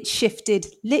 it shifted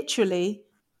literally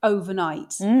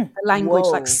overnight. The language,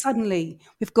 like suddenly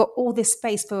we've got all this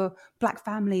space for Black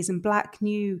families and Black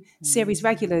new series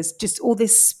regulars, just all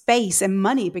this space and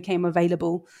money became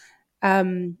available.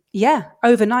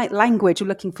 Overnight language, we're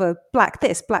looking for Black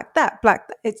this, Black that, Black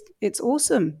it's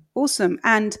awesome.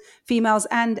 And females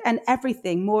and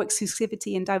everything, more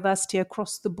exclusivity and diversity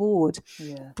across the board.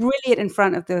 Brilliant in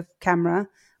front of the camera,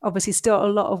 obviously still a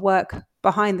lot of work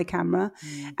behind the camera.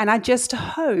 And I just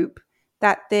hope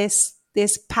that this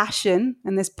passion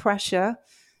and this pressure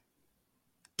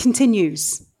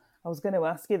continues. I was going to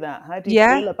ask you that. How do you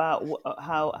feel about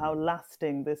how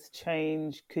lasting this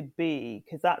change could be?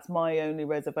 Because that's my only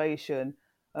reservation.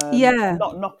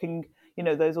 Not knocking, you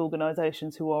know, those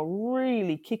organisations who are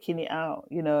really kicking it out,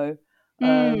 you know.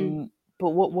 But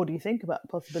what do you think about the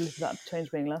possibility of that change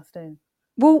being lasting?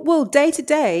 Well, day to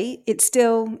day, it's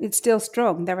still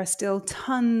strong. There are still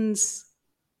tons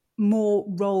more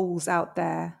roles out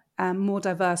there, more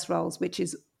diverse roles, which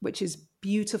is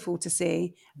beautiful to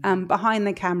see. Behind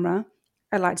the camera,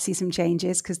 I'd like to see some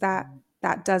changes because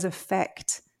that does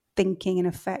affect thinking and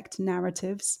affect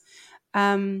narratives.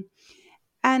 And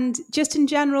just in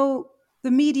general,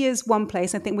 the media is one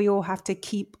place. I think we all have to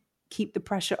keep the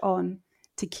pressure on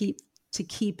to keep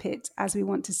it as we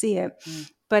want to see it.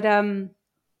 But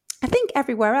I think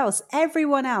everyone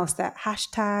else that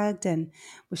hashtagged and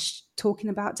was talking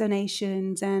about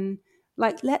donations and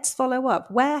like, let's follow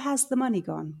up. Where has the money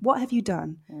gone? What have you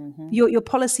done? Your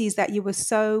policies that you were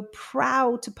so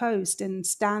proud to post and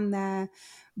stand there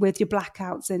with your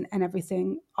blackouts and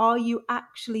everything. Are you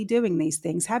actually doing these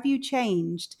things? Have you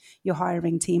changed your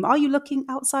hiring team? Are you looking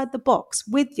outside the box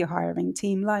with your hiring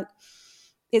team? Like,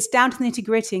 it's down to the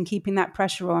nitty-gritty and keeping that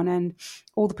pressure on, and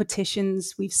all the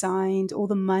petitions we've signed, all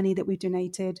the money that we've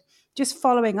donated, just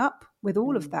following up with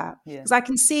all of that. Because I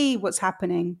can see what's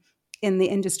happening in the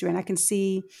industry, and I can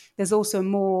see there's also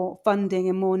more funding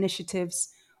and more initiatives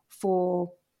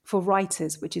for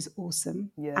writers, which is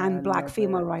awesome, and Black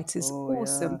female writers,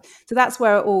 awesome. So that's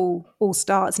where it all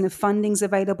starts. And if funding's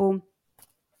available,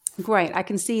 great. I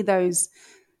can see those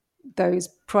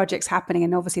projects happening,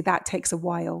 and obviously that takes a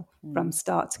while from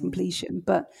start to completion.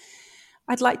 But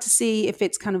I'd like to see if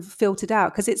it's kind of filtered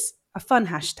out, because it's a fun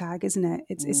hashtag, isn't it?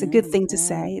 It's a good thing to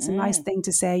say. It's a nice thing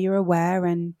to say. You're aware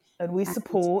and we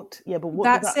support. Yeah, but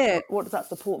what does that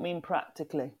support mean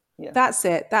practically? Yeah, that's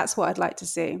it. That's what I'd like to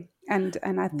see, and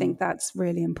I think that's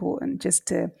really important, just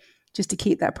to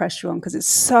keep that pressure on, because it's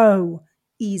so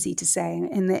easy to say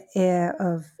in the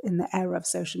era of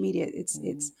social media.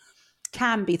 It's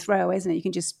can be throwaway, isn't it? You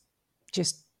can just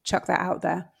chuck that out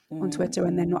there on Twitter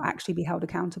and then not actually be held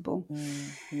accountable. Do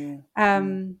you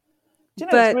know,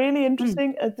 it's really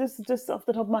interesting. Just off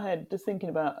the top of my head, just thinking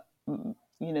about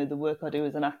the work I do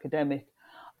as an academic.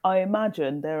 I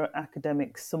imagine there are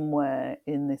academics somewhere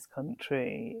in this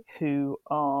country who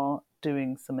are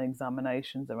doing some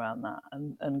examinations around that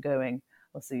and going,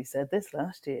 "Well, so you said this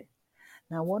last year.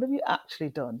 Now, what have you actually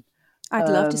done?" I'd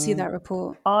love to see that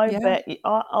report.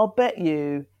 I'll bet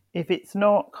you, if it's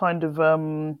not kind of,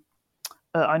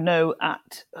 I know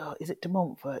at, is it De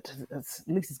Montfort?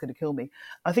 Lucy's going to kill me.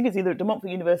 I think it's either at De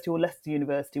Montfort University or Leicester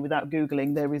University. Without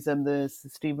Googling, there is the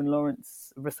Stephen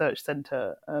Lawrence Research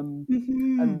Centre,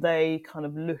 and they kind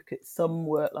of look at some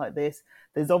work like this.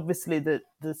 There's obviously the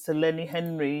Sir Lenny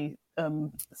Henry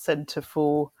Centre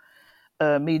for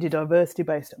media diversity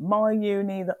based at my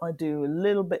uni that I do a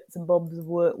little bits and bobs of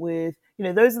work with.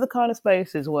 Those are the kind of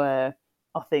spaces where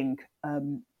I think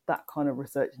that kind of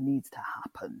research needs to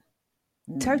happen.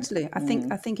 Totally. I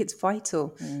think it's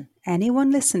vital. Anyone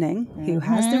listening who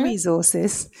has the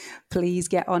resources, please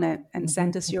get on it and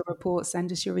send us your report,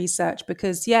 send us your research,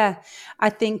 because I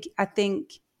think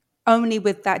only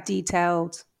with that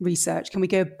detailed research can we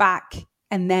go back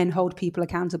and then hold people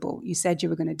accountable. You said you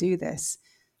were going to do this.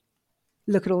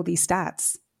 Look at all these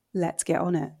stats. Let's get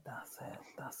on it. That's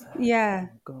it. Yeah.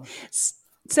 Oh,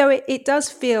 so it does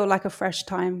feel like a fresh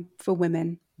time for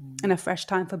women and a fresh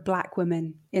time for Black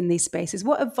women in these spaces.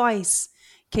 What advice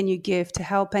can you give to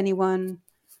help anyone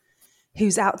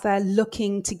who's out there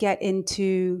looking to get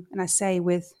into, and I say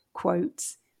with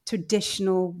quotes,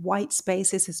 traditional white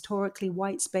spaces, historically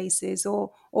white spaces,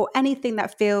 or anything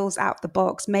that feels out of the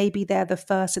box? Maybe they're the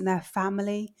first in their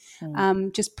family,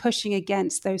 just pushing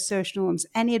against those social norms.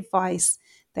 Any advice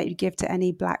that you give to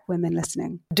any Black women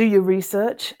listening? Do your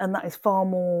research, and that is far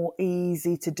more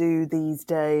easy to do these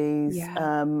days.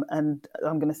 And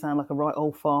I'm going to sound like a right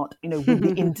old fart, with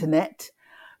the internet,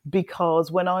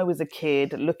 because when I was a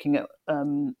kid looking at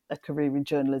a career in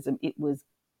journalism, it was,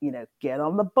 get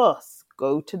on the bus,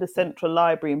 go to the Central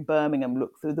Library in Birmingham,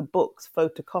 look through the books,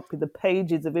 photocopy the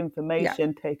pages of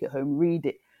information, take it home, read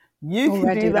it. You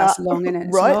can do that. That's long, isn't it?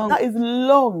 Right? Long. That is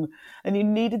long. And you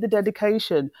needed the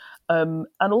dedication. And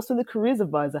also the careers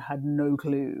advisor had no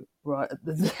clue, right, at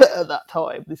that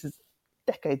time. This is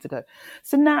decades ago.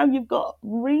 So now you've got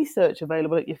research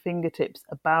available at your fingertips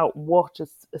about what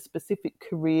a specific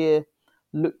career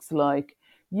looks like.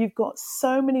 You've got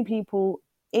so many people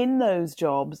in those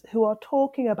jobs who are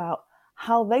talking about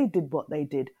how they did what they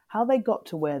did, how they got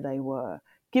to where they were,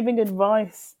 giving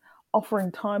advice,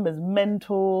 offering time as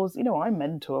mentors. I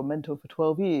mentor for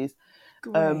 12 years.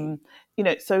 Great.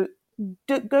 So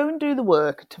go and do the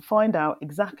work to find out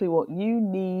exactly what you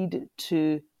need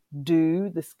to do,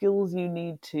 the skills you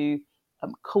need to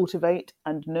cultivate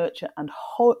and nurture and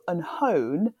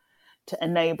hone to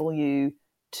enable you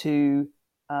to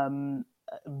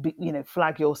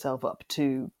flag yourself up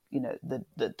to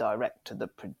the director, the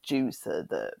producer,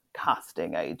 the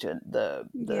casting agent, the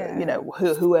Yeah.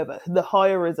 whoever, the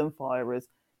hirers and firers.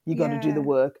 You got to do the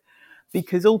work,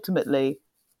 because ultimately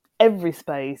every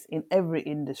space in every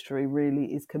industry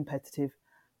really is competitive,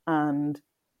 and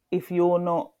if you're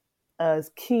not as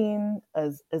keen,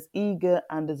 as eager,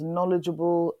 and as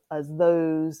knowledgeable as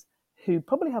those who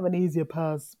probably have an easier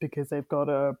path because they've got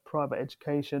a private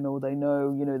education, or they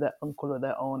know, their uncle or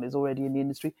their aunt is already in the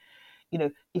industry.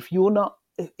 If you're not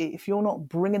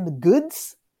bringing the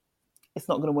goods, it's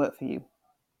not going to work for you.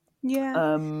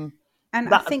 Yeah.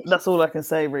 And I think that's all I can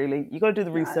say, really. You got to do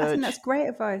the research. I think that's great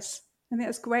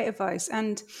advice.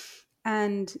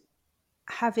 And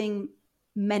having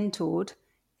mentored,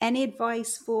 any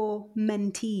advice for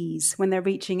mentees when they're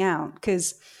reaching out?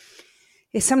 Because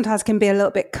it sometimes can be a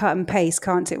little bit cut and paste,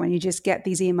 can't it? When you just get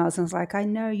these emails and it's like, I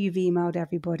know you've emailed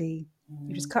everybody.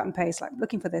 You just cut and paste, like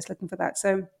looking for this, looking for that.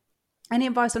 So any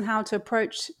advice on how to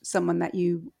approach someone that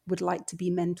you would like to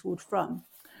be mentored from?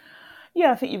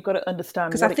 Yeah, I think you've got to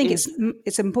understand, because I think it's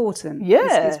important.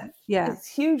 Yeah, yeah, it's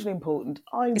hugely important.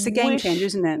 It's a game changer,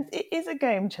 isn't it? It is a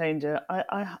game changer.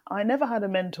 I never had a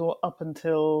mentor up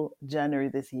until January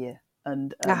this year,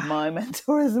 and my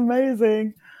mentor is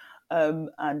amazing,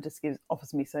 and just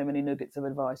offers me so many nuggets of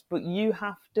advice. But you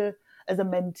have to, as a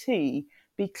mentee,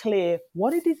 be clear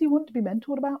what it is you want to be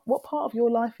mentored about. What part of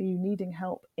your life are you needing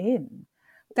help in?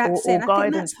 That's it. I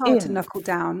think that's hard to knuckle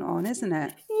down on, isn't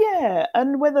it? Yeah,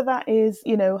 and whether that is,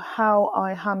 how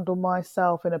I handle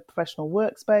myself in a professional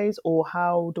workspace, or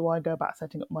how do I go about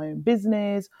setting up my own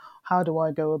business? How do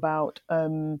I go about,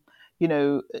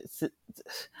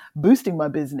 boosting my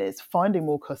business, finding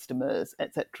more customers,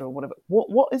 etc. Whatever.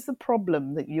 What is the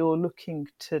problem that you're looking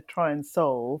to try and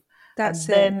solve? That's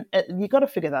and then you got to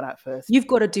figure that out first. You've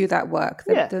got to do that work.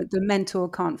 The mentor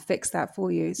can't fix that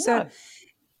for you. So. No.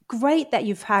 Great that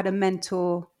you've had a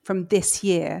mentor from this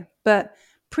year, but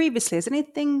previously, is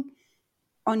anything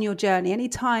on your journey, any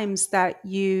times that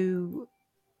you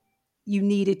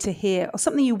needed to hear, or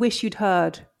something you wish you'd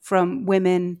heard from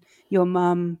women, your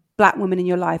mum, Black women in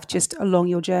your life, just along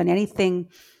your journey? Anything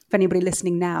for anybody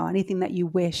listening now? Anything that you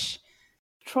wish?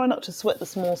 Try not to sweat the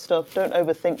small stuff. Don't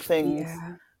overthink things.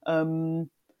 Yeah.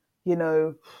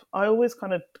 I always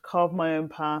kind of carve my own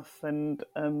path, and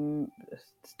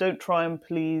don't try and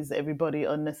please everybody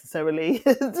unnecessarily.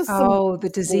 The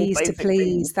disease to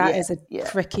please. That is a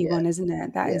tricky one, isn't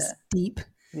it? That is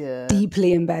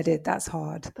deeply embedded. That's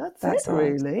hard. That's it,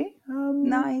 hard. Really.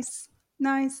 Nice.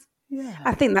 Yeah.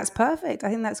 I think that's perfect. I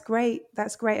think that's great.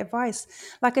 That's great advice.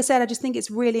 Like I said, I just think it's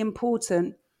really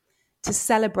important to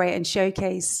celebrate and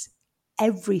showcase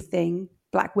everything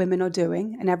Black women are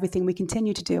doing and everything we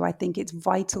continue to do. I think it's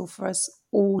vital for us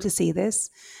all to see this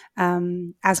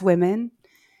as women,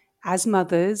 as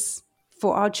mothers,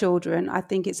 for our children. I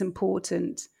think it's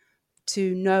important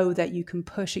to know that you can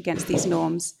push against these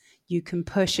norms. You can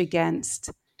push against,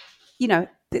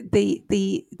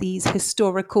 these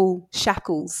historical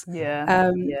shackles.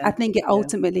 I think it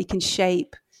ultimately can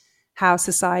shape how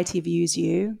society views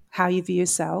you, how you view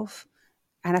yourself.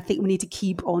 And I think we need to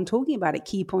keep on talking about it,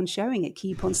 keep on showing it,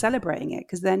 keep on celebrating it.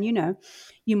 Because then,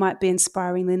 you might be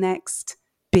inspiring the next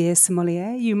beer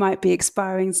sommelier. You might be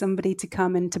inspiring somebody to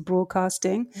come into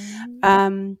broadcasting.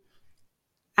 And,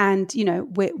 you're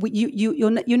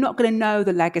not going to know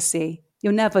the legacy.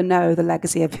 You'll never know the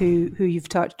legacy of who you've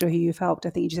touched or who you've helped.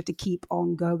 I think you just have to keep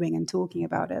on going and talking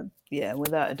about it. Yeah,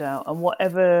 without a doubt. And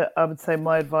whatever, I would say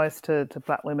my advice to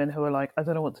Black women who are like, I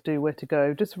don't know what to do, where to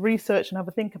go, just research and have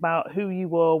a think about who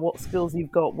you are, what skills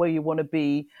you've got, where you want to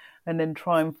be, and then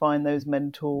try and find those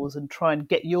mentors and try and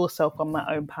get yourself on that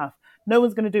own path. No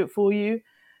one's going to do it for you.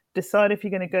 Decide if you're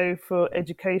going to go for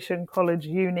education, college,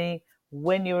 uni.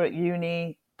 When you're at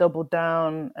uni, double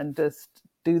down and just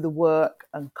do the work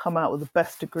and come out with the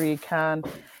best degree you can.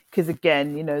 Because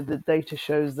again, the data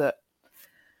shows that,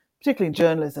 particularly in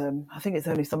journalism, I think it's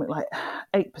only something like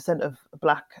 8% of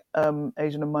Black,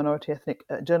 Asian and minority ethnic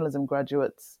journalism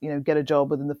graduates, get a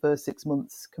job within the first 6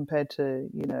 months, compared to,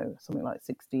 something like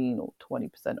 16 or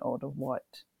 20% odd of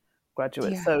white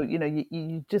graduates. Yeah. So,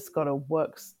 you just got to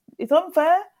work. It's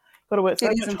unfair. Got to work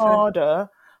so much harder,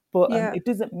 but it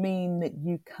doesn't mean that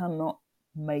you cannot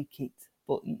make it.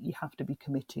 But you have to be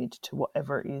committed to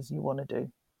whatever it is you want to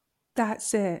do.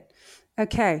 That's it.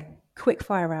 Okay, quick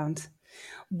fire round.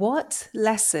 What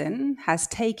lesson has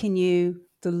taken you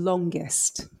the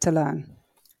longest to learn?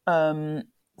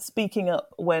 Speaking up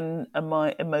when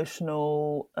my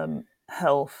emotional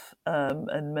health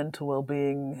and mental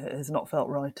well-being has not felt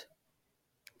right.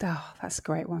 Oh, that's a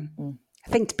great one. I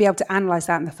think to be able to analyse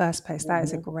that in the first place, that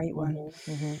is a great one.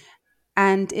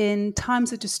 And in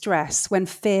times of distress, when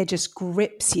fear just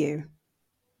grips you,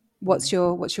 what's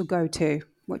your go-to?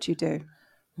 What do you do?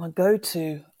 My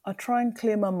go-to, I try and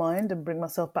clear my mind and bring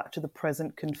myself back to the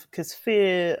present, because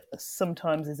fear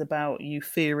sometimes is about you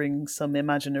fearing some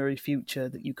imaginary future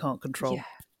that you can't control. Yeah.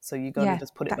 So you got to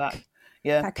just put it back.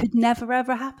 Yeah. That could never,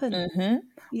 ever happen.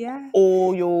 Yeah.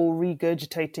 Or you're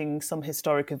regurgitating some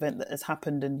historic event that has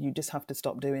happened, and you just have to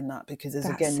stop doing that, because you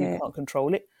can't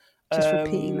control it. Just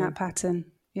repeating that pattern.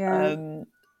 Yeah.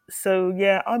 So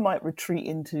yeah, I might retreat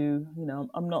into,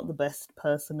 I'm not the best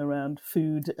person around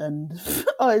food and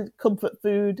comfort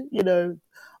food,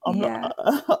 I'm not.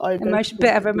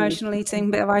 Bit of emotional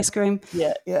eating, bit of ice cream.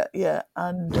 Yeah.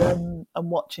 And I'm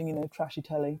watching, trashy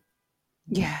telly.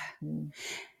 Yeah.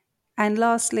 And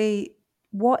lastly,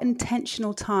 what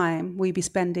intentional time will you be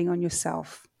spending on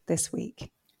yourself this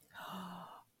week?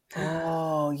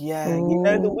 Oh, yeah.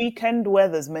 The weekend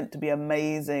weather's meant to be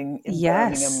amazing in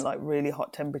Birmingham, like really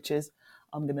hot temperatures.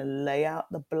 I'm going to lay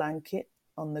out the blanket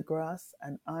on the grass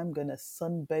and I'm going to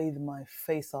sunbathe my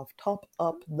face off, top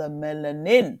up the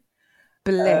melanin.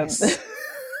 Bliss.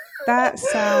 That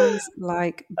sounds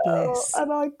like bliss. And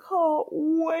I can't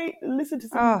wait to listen to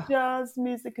some jazz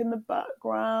music in the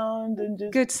background and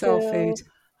just good soul food.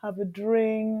 Have a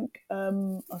drink.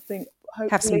 I think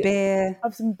hopefully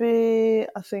have some beer.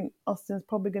 I think Austin's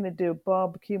probably going to do a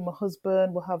barbecue. My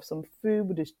husband will have some food.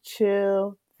 We'll just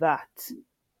chill. That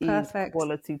is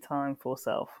quality time for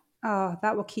self. Oh,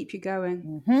 that will keep you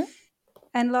going.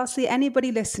 And lastly,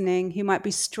 anybody listening who might be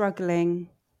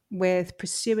struggling with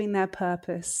pursuing their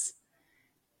purpose,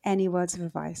 any words of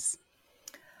advice?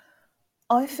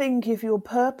 I think if your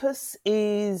purpose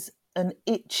is an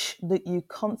itch that you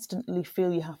constantly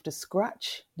feel you have to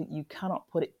scratch, that you cannot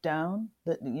put it down,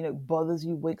 that bothers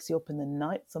you, wakes you up in the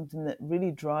night, something that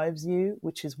really drives you,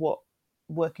 which is what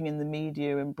working in the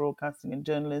media and broadcasting and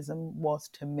journalism was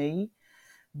to me,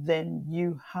 then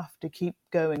you have to keep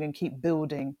going and keep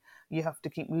building. You have to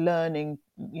keep learning,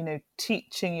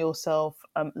 teaching yourself,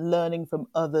 learning from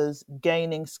others,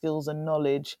 gaining skills and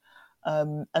knowledge,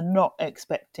 and not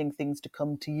expecting things to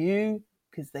come to you,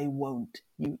 because they won't.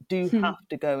 You do have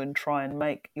to go and try and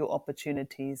make your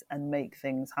opportunities and make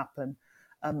things happen,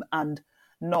 and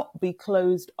not be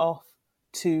closed off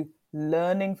to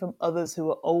learning from others who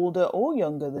are older or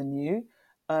younger than you,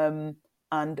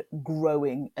 and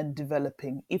growing and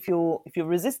developing. If you're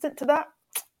resistant to that,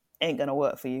 ain't gonna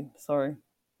work for you. Sorry.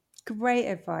 Great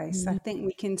advice. I think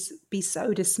we can be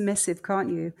so dismissive,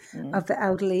 can't you, of the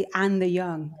elderly and the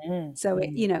young. So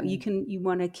you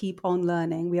want to keep on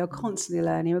learning. We are constantly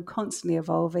learning. We're constantly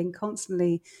evolving,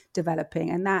 constantly developing,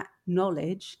 and that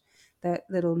knowledge, that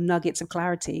little nuggets of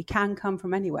clarity, can come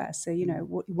from anywhere. So you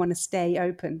want to stay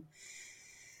open.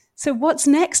 So what's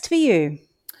next for you?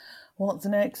 What's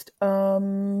next?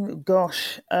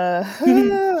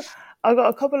 I've got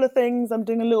a couple of things. I'm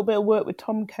doing a little bit of work with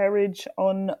Tom Kerridge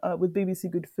on with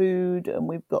BBC Good Food, and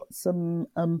we've got some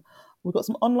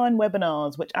online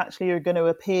webinars which actually are going to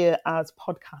appear as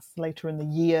podcasts later in the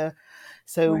year.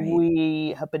 So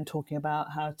we have been talking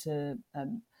about how to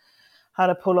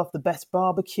pull off the best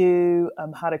barbecue,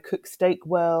 how to cook steak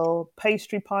well,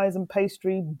 pastry pies and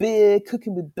pastry, beer,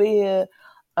 cooking with beer,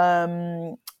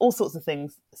 all sorts of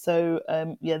things. So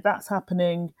that's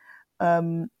happening.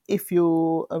 If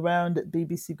you're around at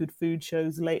BBC Good Food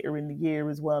shows later in the year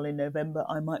as well, in November,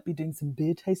 I might be doing some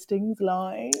beer tastings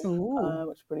live,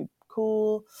 which is pretty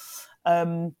cool.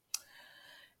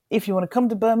 If you want to come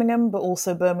to Birmingham, but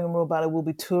also Birmingham Royal Ballet will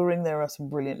be touring, there are some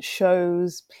brilliant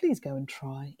shows. Please go and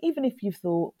try. Even if you've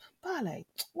thought, ballet,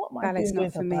 what am I doing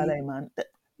with a ballet, man?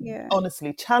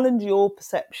 Honestly, challenge your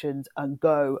perceptions and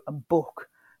go and book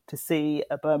to see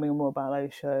a Birmingham Royal Ballet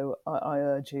show. I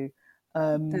urge you.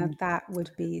 Now that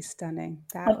would be stunning.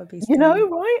 That would be stunning.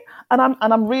 Right? And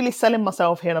I'm really selling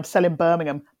myself here, and I'm selling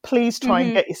Birmingham. Please try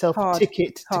and get yourself a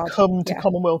ticket to come to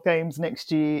Commonwealth Games next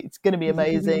year. It's going to be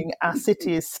amazing. Our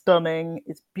city is stunning.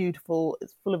 It's beautiful.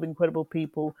 It's full of incredible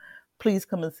people. Please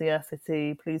come and see our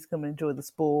city. Please come and enjoy the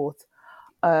sport.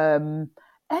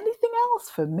 Anything else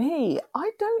for me? I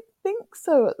don't think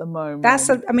so at the moment.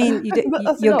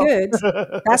 You're good.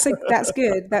 That's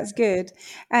good. That's good.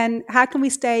 And how can we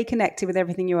stay connected with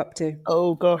everything you're up to?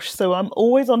 Oh gosh, so I'm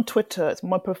always on Twitter. It's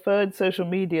my preferred social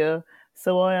media.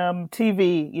 So I am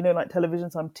TV, like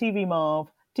television. So I'm TV Marv,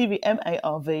 TV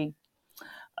MARV.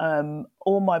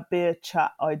 All my beer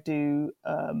chat I do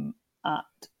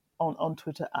on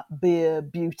Twitter at Beer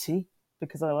Beauty,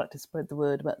 because I like to spread the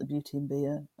word about the beauty in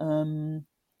beer.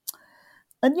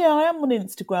 And yeah, I am on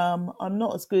Instagram. I'm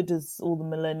not as good as all the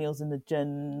millennials and the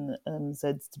Gen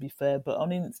Zs, to be fair, but on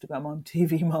Instagram, I'm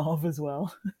TV Marv as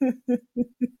well.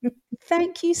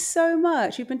 Thank you so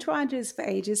much. We've been trying to do this for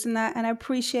ages, and I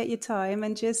appreciate your time.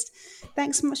 And just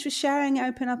thanks so much for sharing,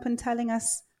 open up, and telling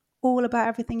us all about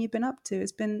everything you've been up to.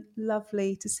 It's been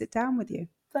lovely to sit down with you.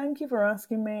 Thank you for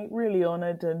asking me. Really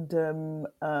honoured, and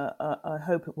I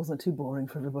hope it wasn't too boring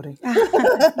for everybody.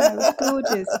 It was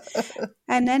gorgeous.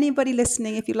 And anybody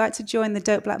listening, if you'd like to join the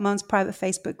Dope Black Mums private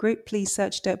Facebook group, please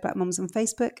search Dope Black Mums on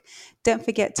Facebook. Don't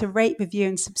forget to rate, review,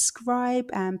 and subscribe.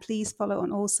 And please follow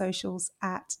on all socials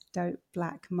at Dope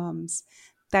Black Mums.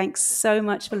 Thanks so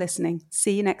much for listening.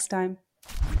 See you next time.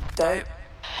 Dope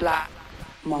Black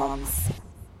Mums.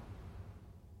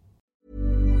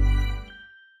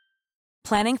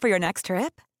 Planning for your next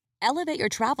trip? Elevate your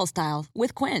travel style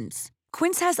with Quince.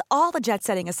 Quince has all the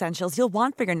jet-setting essentials you'll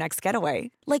want for your next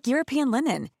getaway, like European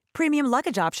linen, premium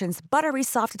luggage options, buttery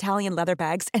soft Italian leather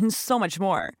bags, and so much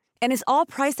more. And is all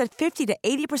priced at 50 to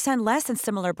 80% less than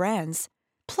similar brands.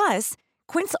 Plus,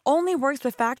 Quince only works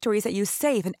with factories that use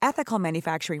safe and ethical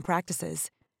manufacturing practices.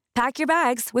 Pack your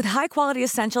bags with high-quality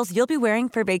essentials you'll be wearing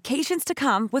for vacations to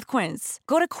come with Quince.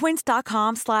 Go to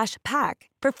quince.com/pack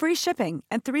for free shipping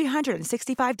and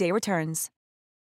 365-day returns.